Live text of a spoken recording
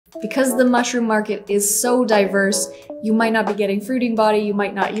Because the mushroom market is so diverse, you might not be getting fruiting body, you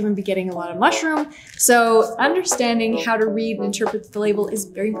might not even be getting a lot of mushroom. So understanding how to read and interpret the label is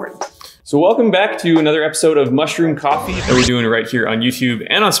very important. So welcome back to another episode of Mushroom Coffee that we're doing right here on YouTube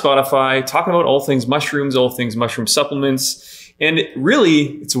and on Spotify, talking about all things mushrooms, all things mushroom supplements. And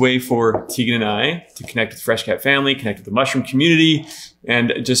really, it's a way for Tegan and I to connect with the FreshCap family, connect with the mushroom community,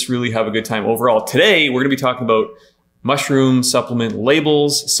 and just really have a good time overall. Today, we're gonna be talking about mushroom supplement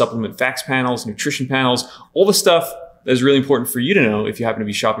labels, supplement facts panels, nutrition panels, all the stuff that is really important for you to know if you happen to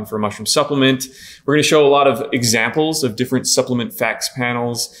be shopping for a mushroom supplement. We're going to show a lot of examples of different supplement facts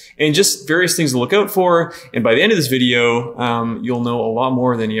panels and just various things to look out for. And by the end of this video, you'll know a lot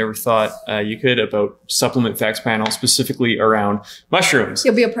more than you ever thought you could about supplement facts panels, specifically around mushrooms.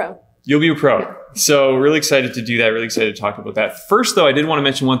 You'll be a pro. You'll be a pro. So really excited to do that. Really excited to talk about that. First, though, I did want to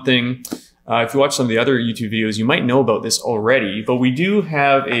mention one thing. If you watch some of the other YouTube videos, you might know about this already, but we do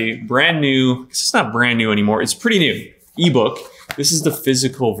have a brand new, it's not brand new anymore, it's pretty new, ebook. This is the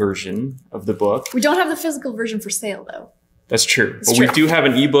physical version of the book. We don't have the physical version for sale though. That's true. But we do have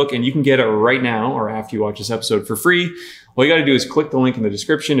an ebook and you can get it right now or after you watch this episode for free. All you got to do is click the link in the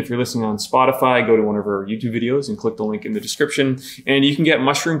description. If you're listening on Spotify, go to one of our YouTube videos and click the link in the description and you can get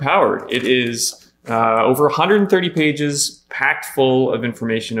Mushroom Powered. It is over 130 pages packed full of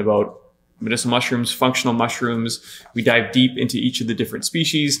information about medicinal mushrooms, functional mushrooms. We dive deep into each of the different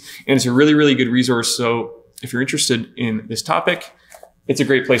species, and it's a really, really good resource. So if you're interested in this topic, it's a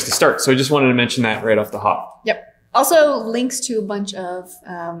great place to start. So I just wanted to mention that right off the hop. Yep. Also links to a bunch of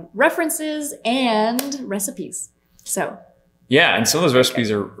references and recipes. So yeah, and some of those recipes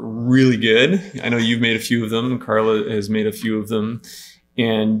are really good. I know you've made a few of them. Carla has made a few of them.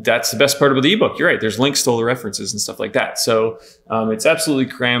 And that's the best part about the ebook. You're right. There's links to all the references and stuff like that. So it's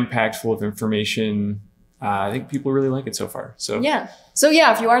absolutely cram-packed full of information. I think people really like it so far. So yeah. So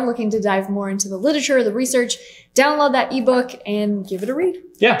yeah, if you are looking to dive more into the literature, the research, download that ebook and give it a read.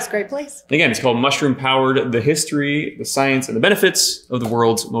 Yeah. It's a great place. And again, it's called Mushroom Powered, the history, the science, and the benefits of the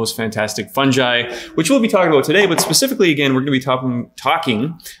world's most fantastic fungi, which we'll be talking about today. But specifically, again, we're going to be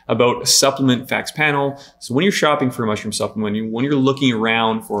talking about supplement facts panel. So when you're shopping for a mushroom supplement, when you're looking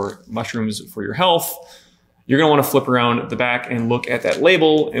around for mushrooms for your health, you're going to want to flip around at the back and look at that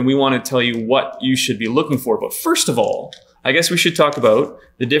label. And we want to tell you what you should be looking for. But first of all, I guess we should talk about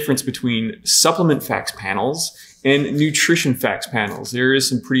the difference between supplement facts panels and nutrition facts panels. There is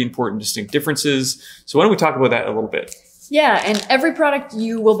some pretty important distinct differences. So why don't we talk about that a little bit? Yeah, and every product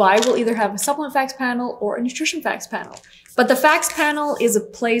you will buy will either have a supplement facts panel or a nutrition facts panel. But the facts panel is a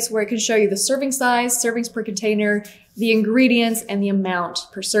place where it can show you the serving size, servings per container, the ingredients, and the amount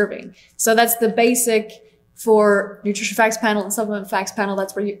per serving. So that's the basic for nutrition facts panel and supplement facts panel.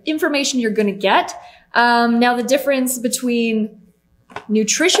 That's where your information you're going to get. Now the difference between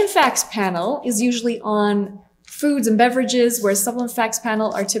nutrition facts panel is usually on foods and beverages, whereas supplement facts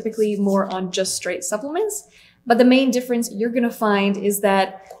panel are typically more on just straight supplements. But the main difference you're going to find is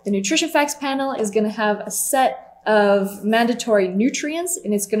that the nutrition facts panel is going to have a set of mandatory nutrients,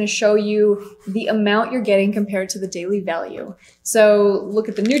 and it's going to show you the amount you're getting compared to the daily value. So look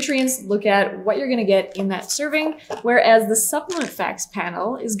at the nutrients, look at what you're going to get in that serving, whereas the supplement facts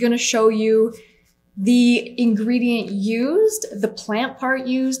panel is going to show you the ingredient used, the plant part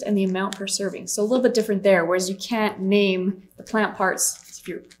used, and the amount per serving. So a little bit different there, whereas you can't name the plant parts. If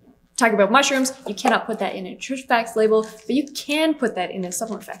you're talking about mushrooms, you cannot put that in a nutrition facts label, but you can put that in a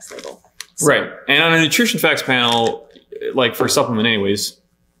supplement facts label. So, right. And on a nutrition facts panel, like for a supplement anyways,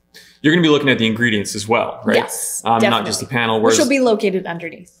 you're going to be looking at the ingredients as well, right? Yes, not just the panel. Which will be located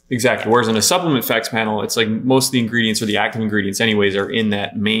underneath. Exactly. Whereas in a supplement facts panel, it's like most of the ingredients or the active ingredients anyways are in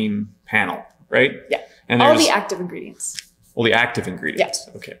that main panel, right? Yeah. And all the active ingredients. All the active ingredients.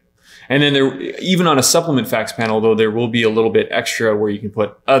 Yeah. Okay. And then even on a supplement facts panel, though, there will be a little bit extra where you can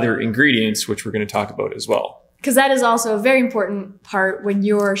put other ingredients, which we're going to talk about as well. Because that is also a very important part when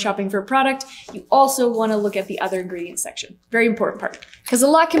you're shopping for a product. You also want to look at the other ingredients section. Very important part. Because a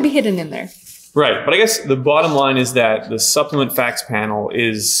lot can be hidden in there. Right. But I guess the bottom line is that the supplement facts panel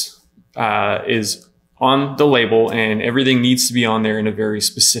is on the label and everything needs to be on there in a very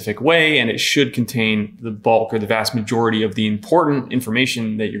specific way. And it should contain the bulk or the vast majority of the important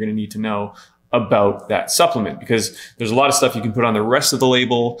information that you're going to need to know about that supplement, because there's a lot of stuff you can put on the rest of the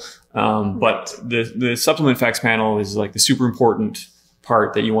label. But the supplement facts panel is like the super important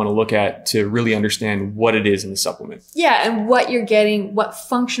part that you want to look at to really understand what it is in the supplement. Yeah, and what you're getting, what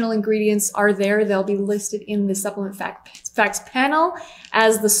functional ingredients are there. They'll be listed in the supplement facts panel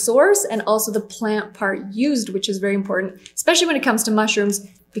as the source and also the plant part used, which is very important, especially when it comes to mushrooms.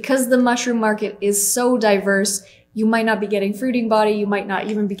 Because the mushroom market is so diverse, You might not be getting fruiting body. You might not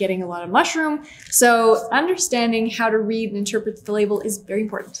even be getting a lot of mushroom. So understanding how to read and interpret the label is very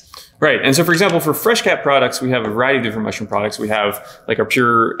important. Right. And so, for example, for FreshCap products, we have a variety of different mushroom products. We have like our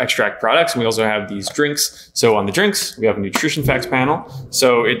pure extract products, and we also have these drinks. So on the drinks, we have a nutrition facts panel.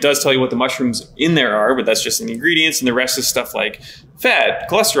 So it does tell you what the mushrooms in there are, but that's just in the ingredients. And the rest is stuff like fat,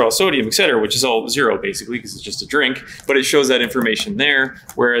 cholesterol, sodium, etc., which is all zero basically because it's just a drink. But it shows that information there.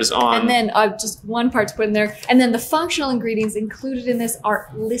 Whereas on... And then just one part to put in there. And then the functional ingredients included in this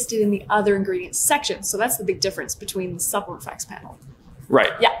are listed in the other ingredients section. So that's the big difference between the supplement facts panel.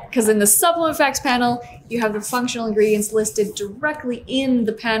 Right. Yeah, because in the supplement facts panel, you have the functional ingredients listed directly in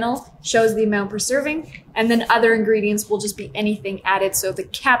the panel, shows the amount per serving, and then other ingredients will just be anything added. So the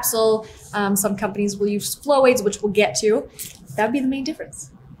capsule, some companies will use flowates, which we'll get to. That would be the main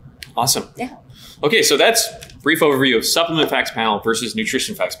difference. Awesome. Yeah. Okay, so that's a brief overview of supplement facts panel versus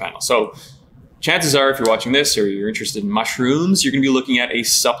nutrition facts panel. So chances are, if you're watching this or you're interested in mushrooms, you're going to be looking at a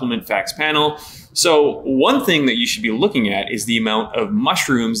supplement facts panel. So one thing that you should be looking at is the amount of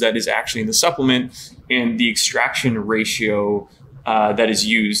mushrooms that is actually in the supplement and the extraction ratio that is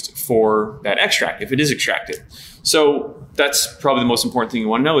used for that extract, if it is extracted. So that's probably the most important thing you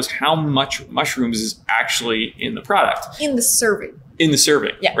want to know is how much mushrooms is actually in the product. In the serving. In the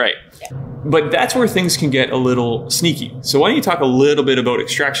serving, yeah. Right. Yeah. But that's where things can get a little sneaky. So why don't you talk a little bit about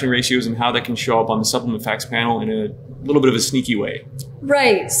extraction ratios and how that can show up on the supplement facts panel in a little bit of a sneaky way.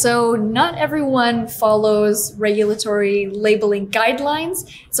 Right. So not everyone follows regulatory labeling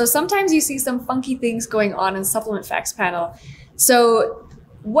guidelines. So sometimes you see some funky things going on in supplement facts panel. So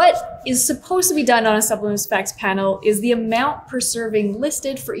what is supposed to be done on a supplement facts panel is the amount per serving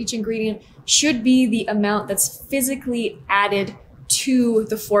listed for each ingredient should be the amount that's physically added to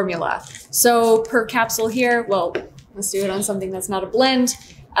the formula. So per capsule here, well, let's do it on something that's not a blend.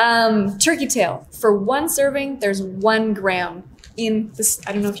 Turkey tail. For one serving, there's 1 gram in this.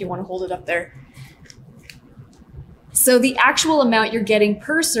 I don't know if you want to hold it up there. So the actual amount you're getting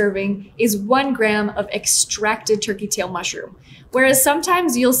per serving is 1 gram of extracted turkey tail mushroom. Whereas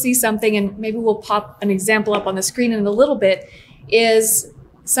sometimes you'll see something, and maybe we'll pop an example up on the screen in a little bit, is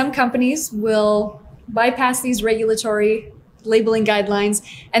some companies will bypass these regulatory labeling guidelines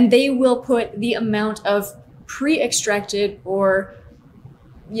and they will put the amount of pre-extracted or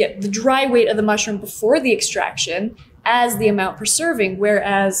the dry weight of the mushroom before the extraction as the amount per serving,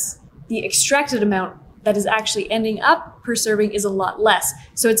 whereas the extracted amount that is actually ending up per serving is a lot less.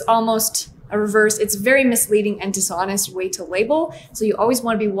 So it's almost a reverse. It's a very misleading and dishonest way to label. So you always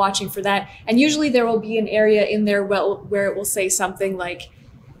want to be watching for that. And usually there will be an area in there where it will say something like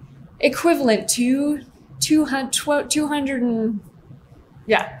equivalent to 200 and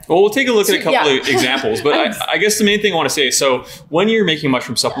yeah. Well, we'll take a look at a couple of examples, but I guess the main thing I want to say is, so when you're making a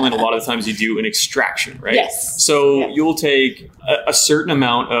mushroom supplement, a lot of the times you do an extraction, right? Yes. So you'll take a certain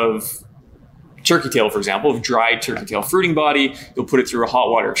amount of turkey tail, for example, of dried turkey tail fruiting body, you'll put it through a hot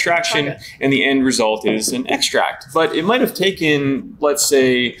water extraction, and the end result is an extract. But it might have taken, let's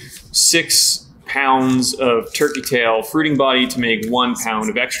say, 6 pounds of turkey tail fruiting body to make 1 pound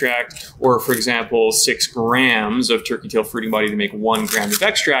of extract, or for example, 6 grams of turkey tail fruiting body to make 1 gram of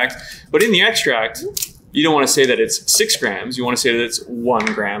extract. But in the extract, you don't want to say that it's 6 grams. You want to say that it's 1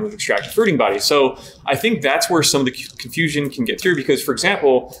 gram of extracted fruiting body. So I think that's where some of the confusion can get through because, for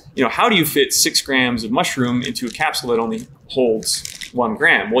example, how do you fit 6 grams of mushroom into a capsule that only holds 1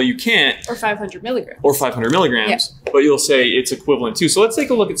 gram? Well, you can't. Or 500 milligrams. Or 500 milligrams, but you'll say it's equivalent to. So let's take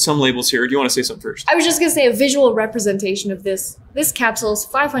a look at some labels here. Do you want to say something first? I was just going to say a visual representation of this. This capsule is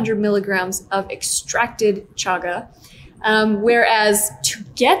 500 milligrams of extracted chaga. Whereas to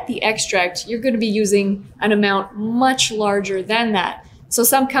get the extract, you're going to be using an amount much larger than that. So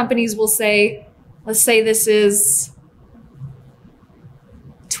some companies will say, let's say this is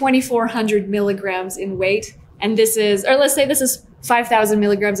 2,400 milligrams in weight. And this is, or let's say this is 5,000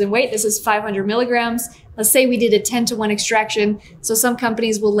 milligrams in weight. This is 500 milligrams. Let's say we did a 10-to-1 extraction. So some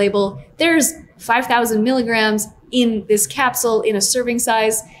companies will label, there's 5,000 milligrams in this capsule in a serving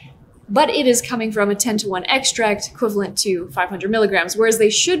size, but it is coming from a 10-to-1 extract equivalent to 500 milligrams, whereas they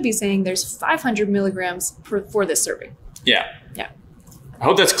should be saying there's 500 milligrams for this serving. Yeah. Yeah. I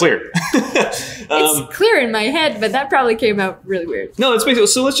hope that's clear. It's clear in my head, but that probably came out really weird. No, that's basically,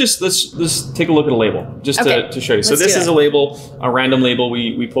 so let's take a look at a label just to show you. So this is a label, a random label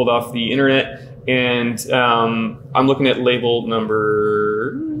we pulled off the internet, and I'm looking at label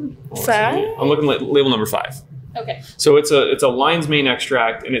number 5. I'm looking at label number 5. Okay. So it's a lion's mane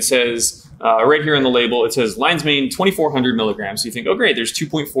extract, and it says right here on the label, it says lion's mane 2,400 milligrams. So you think, oh great, there's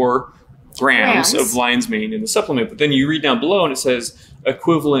 2.4 grams of lion's mane in the supplement. But then you read down below and it says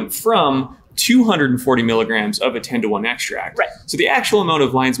equivalent from 240 milligrams of a 10-to-1 extract. Right. So the actual amount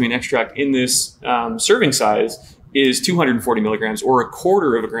of lion's mane extract in this serving size is 240 milligrams, or a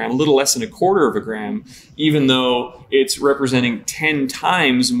quarter of a gram, a little less than a quarter of a gram, even though it's representing 10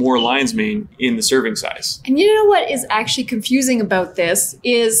 times more lion's mane in the serving size. And you know what is actually confusing about this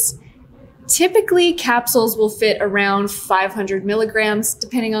is typically capsules will fit around 500 milligrams,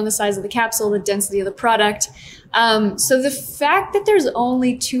 depending on the size of the capsule, the density of the product. So the fact that there's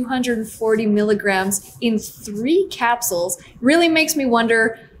only 240 milligrams in 3 capsules really makes me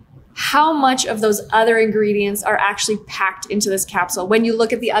wonder how much of those other ingredients are actually packed into this capsule. When you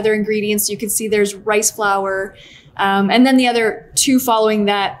look at the other ingredients, you can see there's rice flour, and then the other 2 following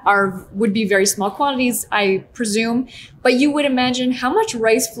that would be very small quantities, I presume. But you would imagine how much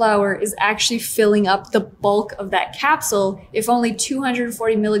rice flour is actually filling up the bulk of that capsule if only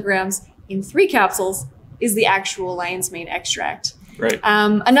 240 milligrams in 3 capsules is the actual lion's mane extract. Right.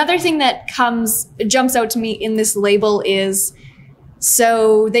 Another thing that jumps out to me in this label is,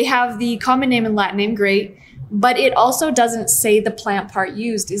 so they have the common name and Latin name, great, but it also doesn't say the plant part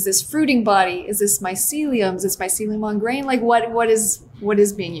used. Is this fruiting body? Is this mycelium? Is this mycelium on grain? Like what is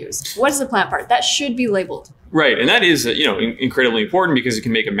being used? What is the plant part? That should be labeled. Right, and that is incredibly important because it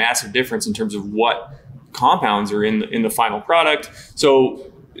can make a massive difference in terms of what compounds are in the final product.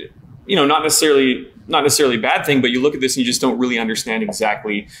 So, not necessarily a bad thing, but you look at this and you just don't really understand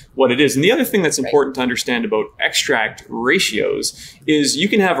exactly what it is. And the other thing that's important to understand about extract ratios is you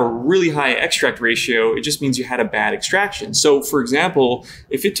can have a really high extract ratio. It just means you had a bad extraction. So for example,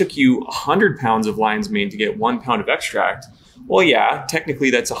 if it took you 100 pounds of lion's mane to get 1 pound of extract, well, yeah,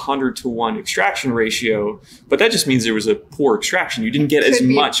 technically that's 100-to-1 extraction ratio, but that just means there was a poor extraction. You didn't get as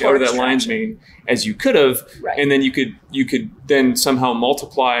much out of that lion's mane as you could have, and then you could then somehow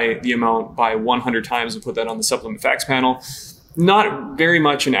multiply the amount by 100 times and put that on the supplement facts panel. Not very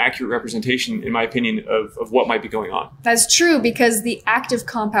much an accurate representation, in my opinion, of what might be going on. That's true, because the active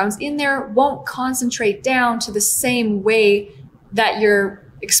compounds in there won't concentrate down to the same way that you're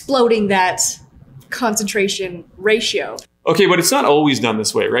exploding that concentration ratio. Okay, but it's not always done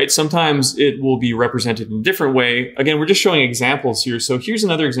this way, right? Sometimes it will be represented in a different way. Again, we're just showing examples here. So here's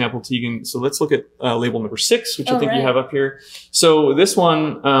another example, Tegan. So let's look at label number 6, which I think you have up here. So this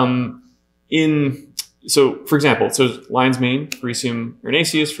one, so for example, it says lion's mane, Mycelium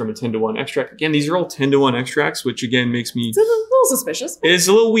erinaceus from a 10-to-1 extract. Again, these are all 10-to-1 extracts, which again makes me... It's a little suspicious. It's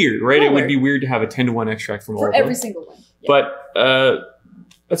a little weird, right? It would be weird to have a 10-to-1 extract from all of them. For every single one. Yeah. But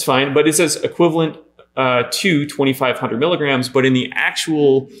that's fine. But it says equivalent to 2,500 milligrams, but in the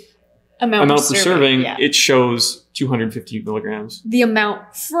actual amount per serving, it shows 250 milligrams. The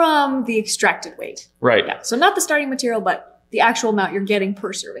amount from the extracted weight. Right. Yeah. So not the starting material, but the actual amount you're getting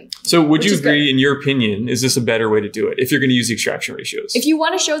per serving. So would you agree, in your opinion, is this a better way to do it if you're going to use the extraction ratios? If you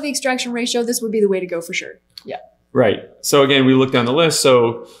want to show the extraction ratio, this would be the way to go for sure. Yeah. Right. So again, we look down the list.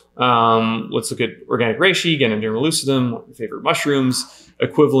 So let's look at organic reishi, again, Ganoderma lucidum, one of my favorite mushrooms,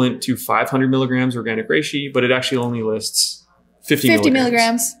 equivalent to 500 milligrams organic reishi, but it actually only lists 50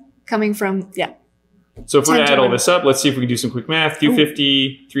 milligrams coming from, yeah. So if we're going to add all this up, let's see if we can do some quick math.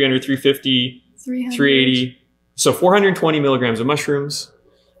 250, 300, 350, 380. So 420 milligrams of mushrooms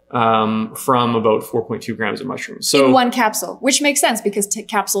from about 4.2 grams of mushrooms. So in one capsule, which makes sense because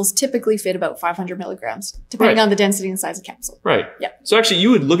capsules typically fit about 500 milligrams, depending on the density and size of capsule. Right. Yeah. So actually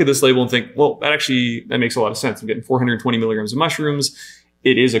you would look at this label and think, well, that makes a lot of sense. I'm getting 420 milligrams of mushrooms.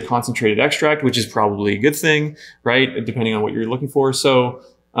 It is a concentrated extract, which is probably a good thing, right? Depending on what you're looking for. So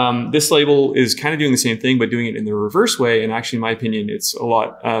this label is kind of doing the same thing, but doing it in the reverse way. And actually, in my opinion, it's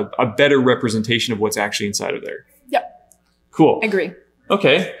a better representation of what's actually inside of there. Yep. Cool. Agree.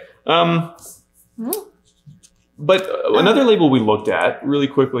 Okay. But another label we looked at really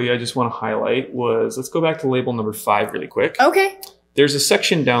quickly, I just want to highlight was, let's go back to label number 5 really quick. Okay. There's a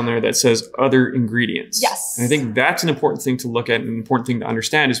section down there that says other ingredients. Yes. And I think that's an important thing to look at and an important thing to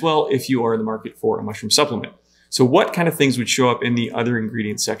understand as well if you are in the market for a mushroom supplement. So what kind of things would show up in the other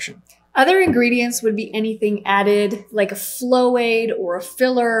ingredients section? Other ingredients would be anything added like a flow aid or a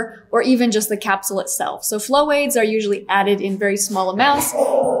filler or even just the capsule itself. So flow aids are usually added in very small amounts.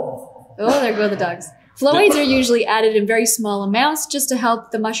 Oh, there go the dogs. Flow aids are usually added in very small amounts just to help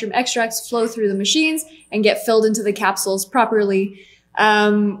the mushroom extracts flow through the machines and get filled into the capsules properly.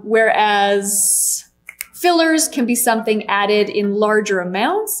 Whereas fillers can be something added in larger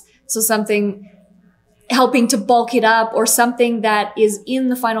amounts. So something helping to bulk it up or something that is in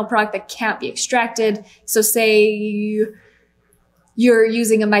the final product that can't be extracted. So say you're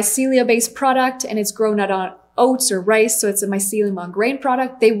using a mycelia-based product and it's grown out oats or rice, so it's a mycelium on grain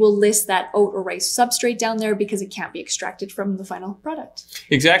product, they will list that oat or rice substrate down there because it can't be extracted from the final product.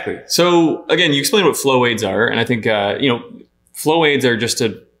 Exactly. So again, you explained what flow aids are, and I think flow aids are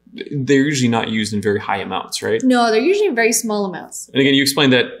they're usually not used in very high amounts, right? No, they're usually in very small amounts. And again, you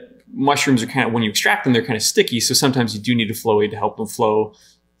explained that mushrooms are kind of, when you extract them, they're kind of sticky. So sometimes you do need a flow aid to help them flow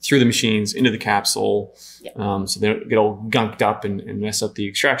through the machines into the capsule. Yep. So they don't get all gunked up and mess up the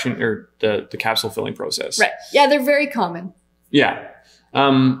extraction or the capsule filling process. Right. Yeah, they're very common. Yeah.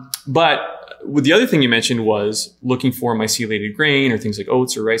 But with the other thing you mentioned was looking for myceliated grain or things like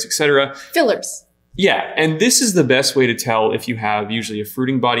oats or rice, etc. Fillers. Yeah. And this is the best way to tell if you have usually a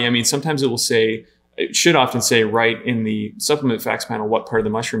fruiting body. I mean, sometimes it should often say right in the supplement facts panel what part of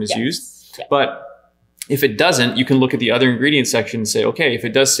the mushroom is used. Yeah. But if it doesn't, you can look at the other ingredient section and say, okay, if it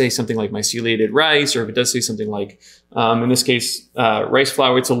does say something like myceliated rice, or if it does say something like, in this case, rice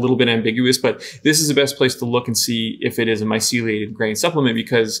flour, it's a little bit ambiguous, but this is the best place to look and see if it is a myceliated grain supplement,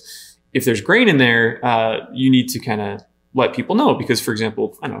 because if there's grain in there, you need to kind of let people know, because, for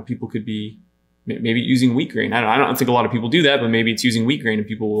example, I don't know, people could be maybe using wheat grain. I don't think a lot of people do that, but maybe it's using wheat grain and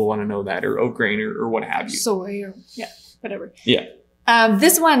people will want to know that, or oat grain or what have you. Soy or whatever. Yeah.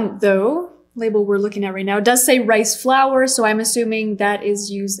 This one though, label we're looking at right now, does say rice flour. So I'm assuming that is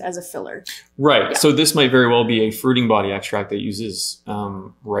used as a filler. Right. Yeah. So this might very well be a fruiting body extract that uses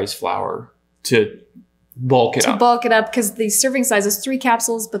rice flour to bulk it up. To bulk it up, because the serving size is 3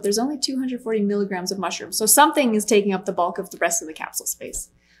 capsules, but there's only 240 milligrams of mushrooms. So something is taking up the bulk of the rest of the capsule space.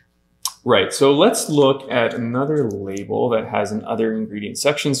 Right. So let's look at another label that has an other ingredient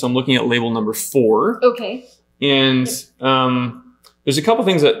section. So I'm looking at label number 4. Okay. And there's a couple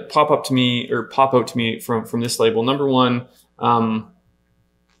things that pop out to me from this label. Number one, it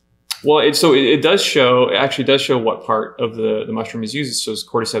actually does show what part of the mushroom is used. So it's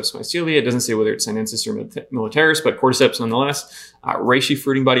Cordyceps mycelia. It doesn't say whether it's sinensis or militaris, but Cordyceps nonetheless. Reishi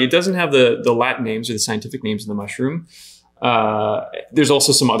fruiting body. It doesn't have the Latin names or the scientific names of the mushroom. There's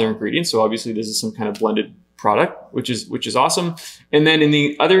also some other ingredients. So obviously this is some kind of blended product, which is awesome. And then in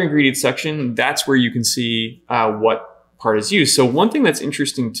the other ingredient section, that's where you can see what part is used. So one thing that's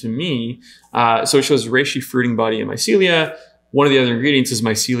interesting to me, so it shows reishi fruiting body and mycelia. One of the other ingredients is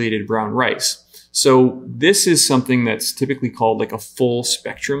myceliated brown rice. So this is something that's typically called like a full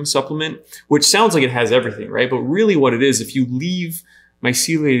spectrum supplement, which sounds like it has everything, right? But really what it is, if you leave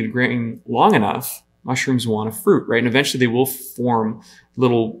myceliated grain long enough, mushrooms want to fruit, right? And eventually they will form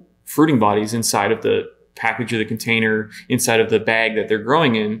little fruiting bodies inside of the package or the container, inside of the bag that they're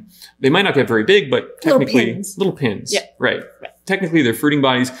growing in. They might not get very big, but technically little pins. Yeah. Right. Technically they're fruiting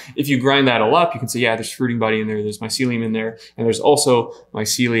bodies. If you grind that all up, you can say, yeah, there's fruiting body in there. There's mycelium in there. And there's also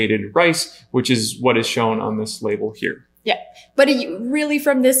myceliated rice, which is what is shown on this label here. Yeah. But really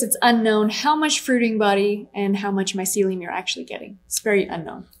from this, it's unknown how much fruiting body and how much mycelium you're actually getting. It's very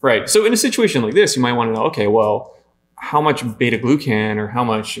unknown. Right. So in a situation like this, you might want to know, okay, well, how much beta glucan, or how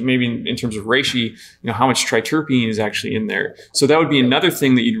much, maybe in terms of reishi, how much triterpene is actually in there. So that would be another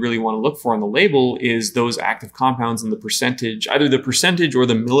thing that you'd really want to look for on the label, is those active compounds and the percentage, either the percentage or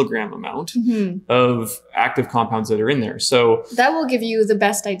the milligram amount of active compounds that are in there. So that will give you the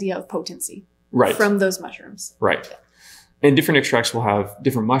best idea of potency from those mushrooms. Right. And different mushrooms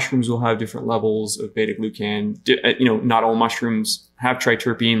will have different levels of beta glucan. Not all mushrooms have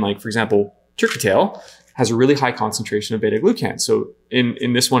triterpene. Like, for example, turkey tail has a really high concentration of beta glucan. So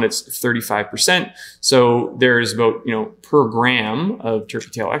in this one, it's 35%. So there's about, per gram of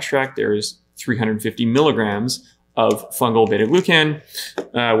turkey tail extract, there's 350 milligrams of fungal beta glucan,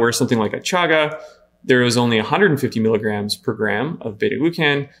 whereas something like a chaga, there is only 150 milligrams per gram of beta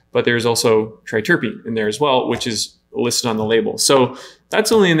glucan, but there's also triterpene in there as well, which is listed on the label. So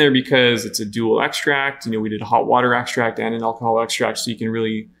that's only in there because it's a dual extract. We did a hot water extract and an alcohol extract, so you can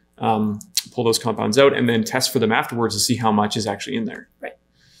really pull those compounds out and then test for them afterwards to see how much is actually in there. Right.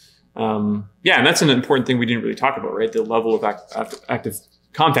 Yeah, and that's an important thing we didn't really talk about, right? The level of active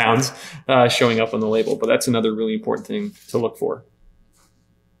compounds showing up on the label, but that's another really important thing to look for.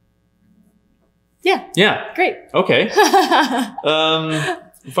 Yeah. Yeah. Great. Okay.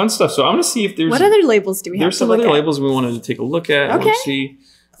 Fun stuff. So I'm going to see if there's... What other labels do we have? There's some other labels we wanted to take a look at. Okay. Let's see.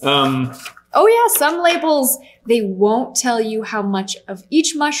 Oh yeah, some labels, they won't tell you how much of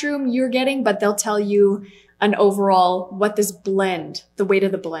each mushroom you're getting, but they'll tell you an overall, what this blend, the weight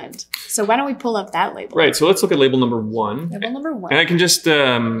of the blend. So why don't we pull up that label? Right. So let's look at label number 1. Label number 1. And I can just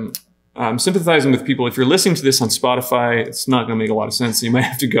sympathizing with people. If you're listening to this on Spotify, it's not going to make a lot of sense. So you might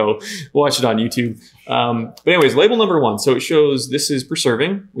have to go watch it on YouTube. But anyways, label number 1. So it shows this is per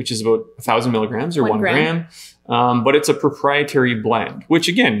serving, which is about 1,000 milligrams or 1 gram. But it's a proprietary blend, which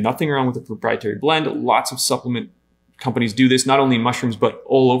again, nothing wrong with a proprietary blend. Lots of supplement companies do this, not only in mushrooms, but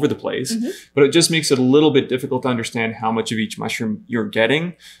all over the place. But it just makes it a little bit difficult to understand how much of each mushroom you're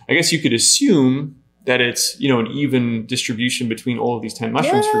getting. I guess you could assume that it's, you know, an even distribution between all of these 10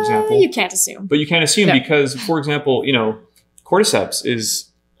 mushrooms, for example. You can't assume. But you can't assume because, for example, you know, cordyceps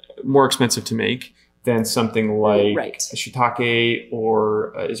is more expensive to make than something like a shiitake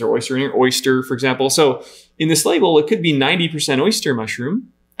or is there oyster in here? Oyster, for example. So in this label, it could be 90% oyster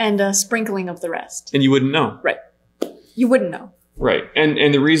mushroom. And a sprinkling of the rest. And you wouldn't know. Right. You wouldn't know. Right.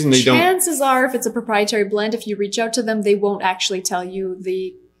 And the reason they don't... Chances are, if it's a proprietary blend, if you reach out to them, they won't actually tell you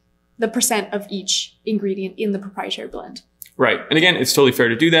the percent of each ingredient in the proprietary blend. Right. And again, it's totally fair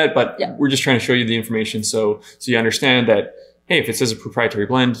to do that, but we're just trying to show you the information so you understand that, hey, if it says a proprietary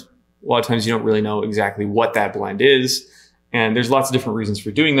blend, a lot of times you don't really know exactly what that blend is. And there's lots of different reasons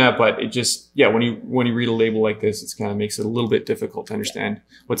for doing that, but it just, when you read a label like this, it kind of makes it a little bit difficult to understand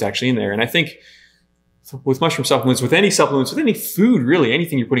what's actually in there. And I think with mushroom supplements, with any food, really,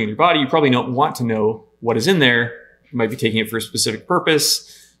 anything you're putting in your body, you probably don't want to know what is in there. You might be taking it for a specific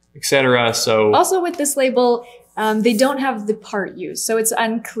purpose, etc. So also with this label, they don't have the part used. So it's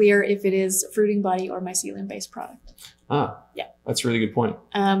unclear if it is fruiting body or mycelium based product. Yeah. That's a really good point.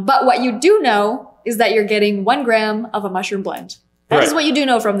 But what you do know is that you're getting 1 gram of a mushroom blend. That is what you do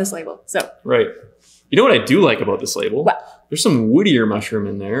know from this label. So You know what I do like about this label? What? There's some woodier mushroom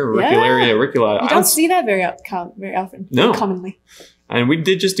in there, Auricularia auricula. You don't see that very often. No. Commonly. And we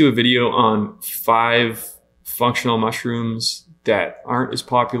did just do a video on 5 functional mushrooms that aren't as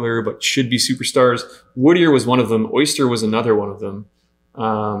popular but should be superstars. Woodier was one of them. Oyster was another one of them.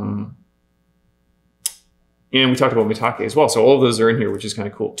 And we talked about maitake as well. So all of those are in here, which is kind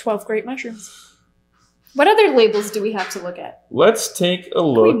of cool. 12 great mushrooms. What other labels do we have to look at? Let's take a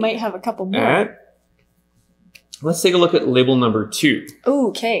look. We might have a couple more. Let's take a look at label number 2.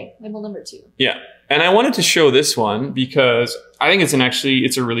 Okay, label number 2. Yeah. And I wanted to show this one because I think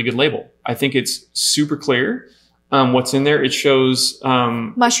it's a really good label. I think it's super clear what's in there. It shows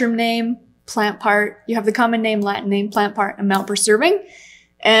mushroom name, plant part. You have the common name, Latin name, plant part, amount per serving.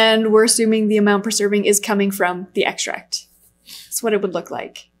 And we're assuming the amount per serving is coming from the extract. That's what it would look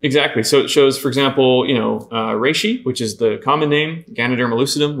like. Exactly. So it shows, for example, reishi, which is the common name, Ganoderma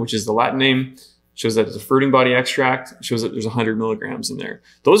lucidum, which is the Latin name. Shows that it's a fruiting body extract. It shows that there's 100 milligrams in there.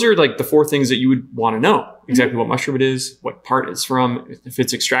 Those are like the 4 things that you would want to know. Exactly what mushroom it is, what part it's from, if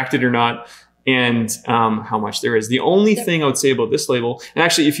it's extracted or not, and how much there is. The only thing I would say about this label, and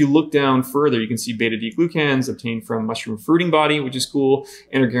actually if you look down further, you can see beta-D-glucans obtained from mushroom fruiting body, which is cool,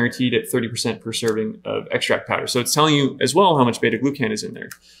 and are guaranteed at 30% per serving of extract powder. So it's telling you as well how much beta-glucan is in there.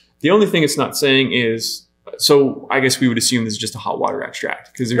 The only thing it's not saying is, so I guess we would assume this is just a hot water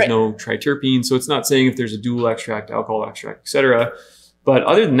extract because there's no triterpene. So it's not saying if there's a dual extract, alcohol extract, etc. But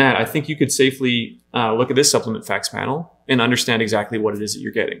other than that, I think you could safely look at this supplement facts panel and understand exactly what it is that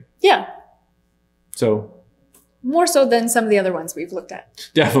you're getting. Yeah. So more so than some of the other ones we've looked at.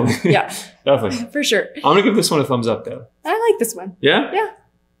 Definitely. Yeah. Definitely. For sure. I'm going to give this one a thumbs up though. I like this one. Yeah? Yeah.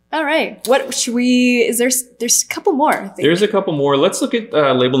 All right. What should we, there's a couple more, I think. There's a couple more. Let's look at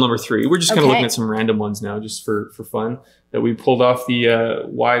label number 3. We're just kind of looking at some random ones now just for fun that we pulled off the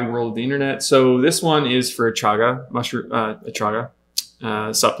wide world of the internet. So this one is for a chaga,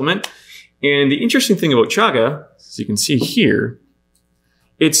 supplement. And the interesting thing about chaga, as you can see here,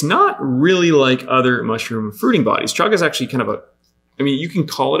 it's not really like other mushroom fruiting bodies. Chaga is actually kind of you can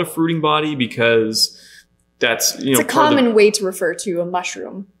call it a fruiting body because that's, it's a common way to refer to a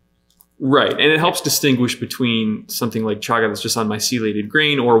mushroom. Right. And it helps distinguish between something like chaga that's just on myceliated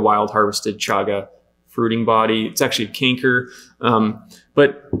grain or wild harvested chaga fruiting body. It's actually a canker.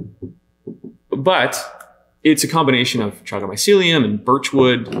 But it's a combination of chaga mycelium and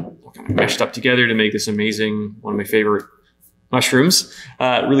birchwood kind of meshed up together to make this amazing, one of my favorite mushrooms.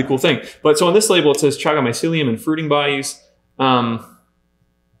 Really cool thing. But so on this label, it says chaga mycelium and fruiting bodies. I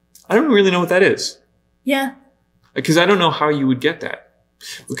don't really know what that is. Yeah. Because I don't know how you would get that.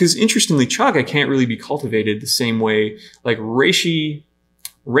 Because interestingly, chaga can't really be cultivated the same way. Like reishi,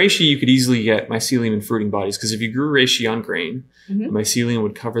 you could easily get mycelium and fruiting bodies. Because if you grew reishi on grain, the mycelium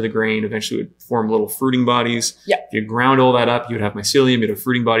would cover the grain, eventually would form little fruiting bodies. Yeah. If you ground all that up, you'd have mycelium, you'd have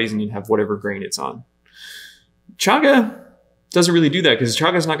fruiting bodies, and you'd have whatever grain it's on. Chaga doesn't really do that because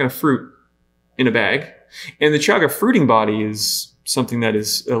chaga is not going to fruit in a bag. And the chaga fruiting body is something that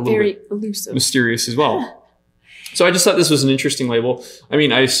is a little bit elusive, mysterious as well. So I just thought this was an interesting label. I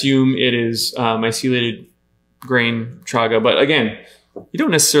mean, I assume it is myceliated grain chaga, but again, you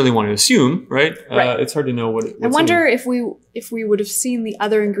don't necessarily want to assume, right? It's hard to know what. I wonder if we would have seen the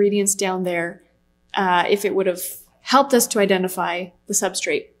other ingredients down there if it would have helped us to identify the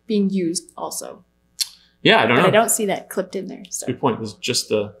substrate being used also. Yeah, I don't know. I don't see that clipped in there. So. Good point. This is just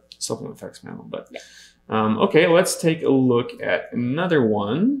the supplement facts panel. But okay, let's take a look at another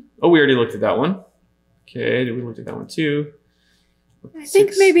one. Oh, we already looked at that one. Okay, did we look at that one too? I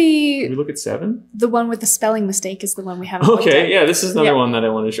think maybe... Did we look at 7? The one with the spelling mistake is the one we haven't Okay, looked at. yeah, this is another one that I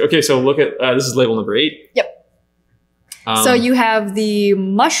want to show. Okay, so look at, this is label number 8. Yep. So you have the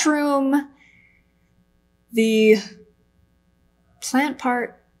mushroom, the plant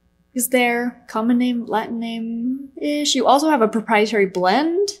part is there, common name, Latin name-ish. You also have a proprietary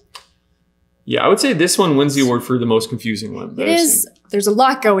blend. Yeah, I would say this one wins the award for the most confusing one. It is. There's a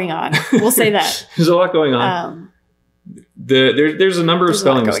lot going on. We'll say that. There's a lot going on. There's a number of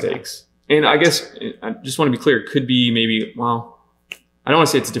spelling mistakes. And I guess, I just want to be clear, it could be maybe, well, I don't want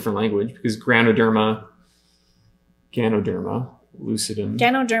to say it's a different language because Ganoderma, lucidum.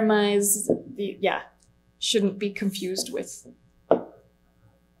 Ganoderma is, shouldn't be confused with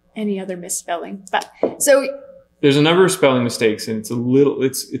any other misspelling. But so there's a number of spelling mistakes, and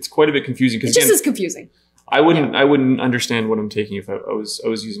it's quite a bit confusing. It just is confusing. I wouldn't understand what I'm taking if I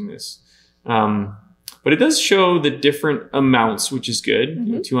was using this. But it does show the different amounts, which is good.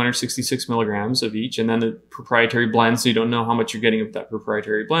 Mm-hmm. 266 milligrams of each, and then the proprietary blend. So you don't know how much you're getting of that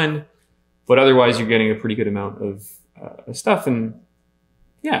proprietary blend, but otherwise you're getting a pretty good amount of stuff. And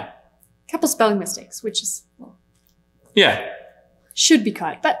yeah, a couple spelling mistakes, which is should be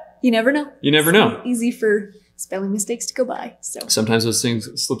caught, but you never know. You never know. Easy for spelling mistakes to go by. So sometimes those things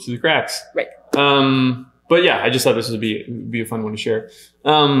slip through the cracks. Right. But yeah, I just thought this would be a fun one to share.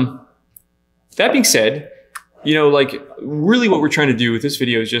 That being said, like really what we're trying to do with this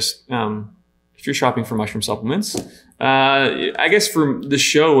video is just, if you're shopping for mushroom supplements, I guess for the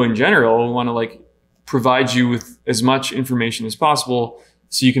show in general, we want to provide you with as much information as possible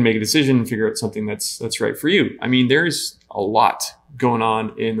so you can make a decision and figure out something that's right for you. I mean, there's a lot going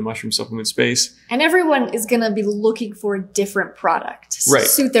on in the mushroom supplement space. And everyone is going to be looking for a different product to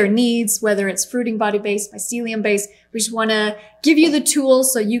suit their needs, whether it's fruiting body based, mycelium based. We just want to give you the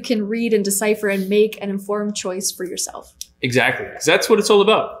tools so you can read and decipher and make an informed choice for yourself. Exactly. Because that's what it's all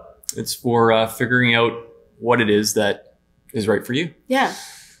about. It's for figuring out what it is that is right for you. Yeah.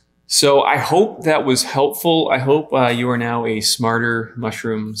 So I hope that was helpful. I hope you are now a smarter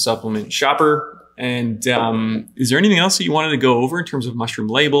mushroom supplement shopper. And is there anything else that you wanted to go over in terms of mushroom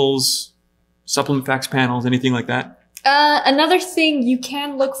labels, supplement facts panels, anything like that? Another thing you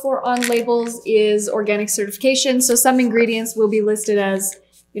can look for on labels is organic certification. So some ingredients will be listed as,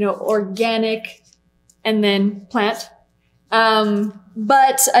 organic and then plant.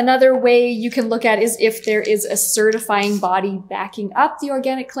 But another way you can look at is if there is a certifying body backing up the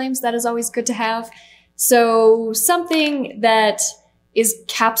organic claims. That is always good to have. So something that is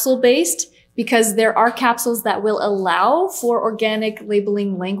capsule based, because there are capsules that will allow for organic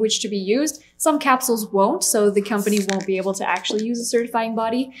labeling language to be used. Some capsules won't, so the company won't be able to actually use a certifying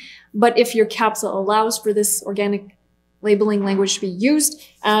body. But if your capsule allows for this organic labeling language to be used,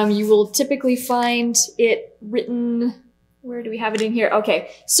 you will typically find it written, where do we have it in here?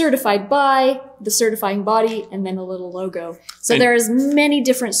 Okay, certified by the certifying body and then a little logo. So there's many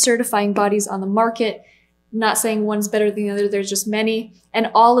different certifying bodies on the market. Not saying one's better than the other, there's just many. And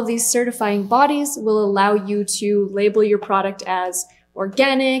all of these certifying bodies will allow you to label your product as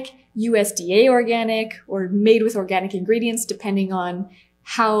organic, USDA organic, or made with organic ingredients, depending on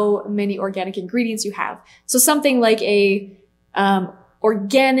how many organic ingredients you have. So something like a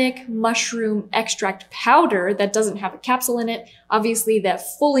organic mushroom extract powder that doesn't have a capsule in it, obviously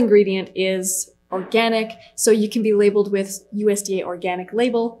that full ingredient is organic, so you can be labeled with USDA organic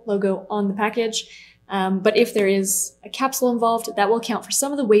logo on the package. But if there is a capsule involved, that will account for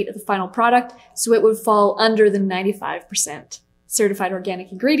some of the weight of the final product. So it would fall under the 95% certified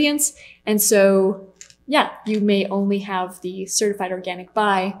organic ingredients. And so, you may only have the certified organic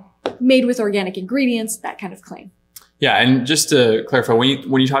by made with organic ingredients, that kind of claim. Yeah. And just to clarify,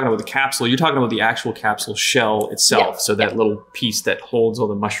 when you're talking about the capsule, you're talking about the actual capsule shell itself. So that little piece that holds all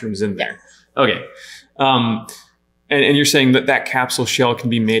the mushrooms in there. Okay. And you're saying that capsule shell can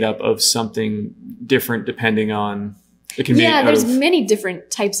be made up of something different depending on, it can be there's many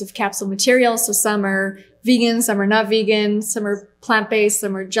different types of capsule materials. So some are vegan, some are not vegan, some are plant-based,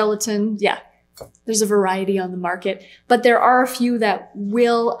 some are gelatin. Yeah, there's a variety on the market, but there are a few that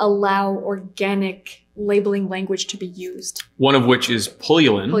will allow organic labeling language to be used. One of which is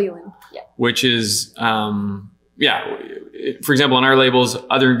pullulin. Pullulin, which is, for example, on our labels,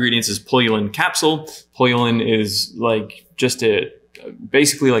 other ingredients is pullulin capsule. Pullulin is like just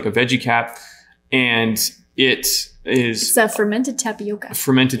basically like a veggie cap, and it It's a fermented tapioca.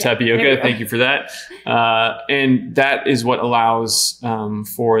 Tapioca. Thank you for that. And that is what allows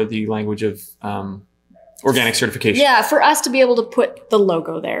for the language of organic certification. Yeah, for us to be able to put the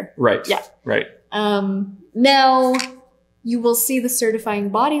logo there. Right. Yeah. Right. Now, you will see the certifying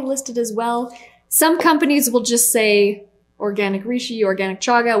body listed as well. Some companies will just say organic reishi, organic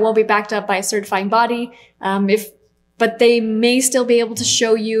chaga. It won't be backed up by a certifying body. But they may still be able to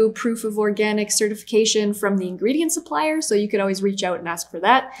show you proof of organic certification from the ingredient supplier. So you could always reach out and ask for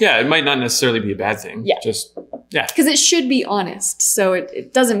that. Yeah, it might not necessarily be a bad thing. Yeah. Yeah. Because it should be honest. So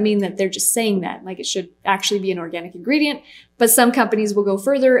it doesn't mean that they're just saying that. Like, it should actually be an organic ingredient. But some companies will go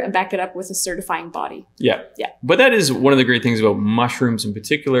further and back it up with a certifying body. Yeah. Yeah. But that is one of the great things about mushrooms in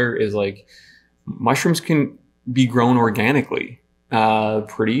particular, is like mushrooms can be grown organically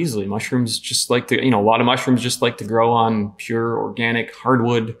pretty easily. Mushrooms just like to, a lot of mushrooms just like to grow on pure organic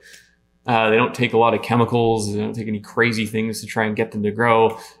hardwood. They don't take a lot of chemicals. They don't take any crazy things to try and get them to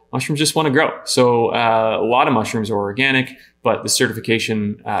grow. Mushrooms just want to grow. So a lot of mushrooms are organic, but the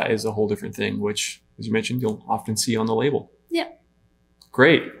certification is a whole different thing, which, as you mentioned, you'll often see on the label. Yeah.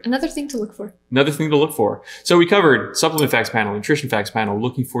 Great. Another thing to look for. So we covered supplement facts panel, nutrition facts panel,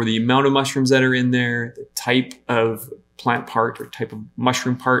 looking for the amount of mushrooms that are in there, the type of plant part or type of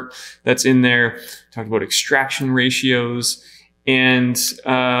mushroom part that's in there. Talked about extraction ratios and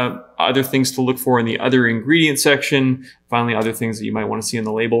other things to look for in the other ingredient section. Finally, other things that you might want to see on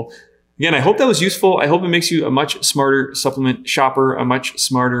the label. Again, I hope that was useful. I hope it makes you a much smarter supplement shopper, a much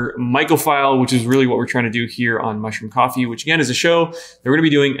smarter mycophile, which is really what we're trying to do here on Mushroom Coffee, which again is a show that we're going to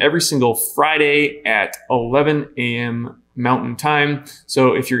be doing every single Friday at 11 a.m. Mountain Time.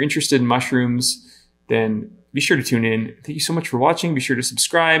 So if you're interested in mushrooms, then be sure to tune in. Thank you so much for watching. Be sure to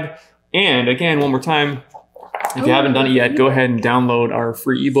subscribe. And again, one more time, if you haven't done it yet, go ahead and download our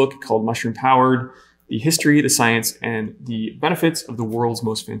free ebook called Mushroom Powered: The History, the Science, and the Benefits of the World's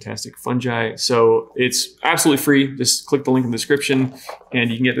Most Fantastic Fungi. So it's absolutely free. Just click the link in the description and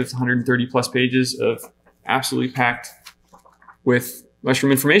you can get this 130 plus pages of absolutely packed with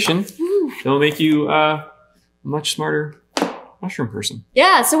mushroom information that will make you a much smarter mushroom person.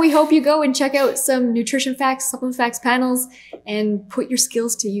 Yeah, so we hope you go and check out some nutrition facts, supplement facts panels, and put your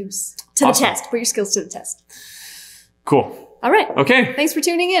skills to use. The test. Put your skills to the test. Cool. All right. Okay. Thanks for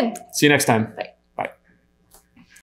tuning in. See you next time. Bye.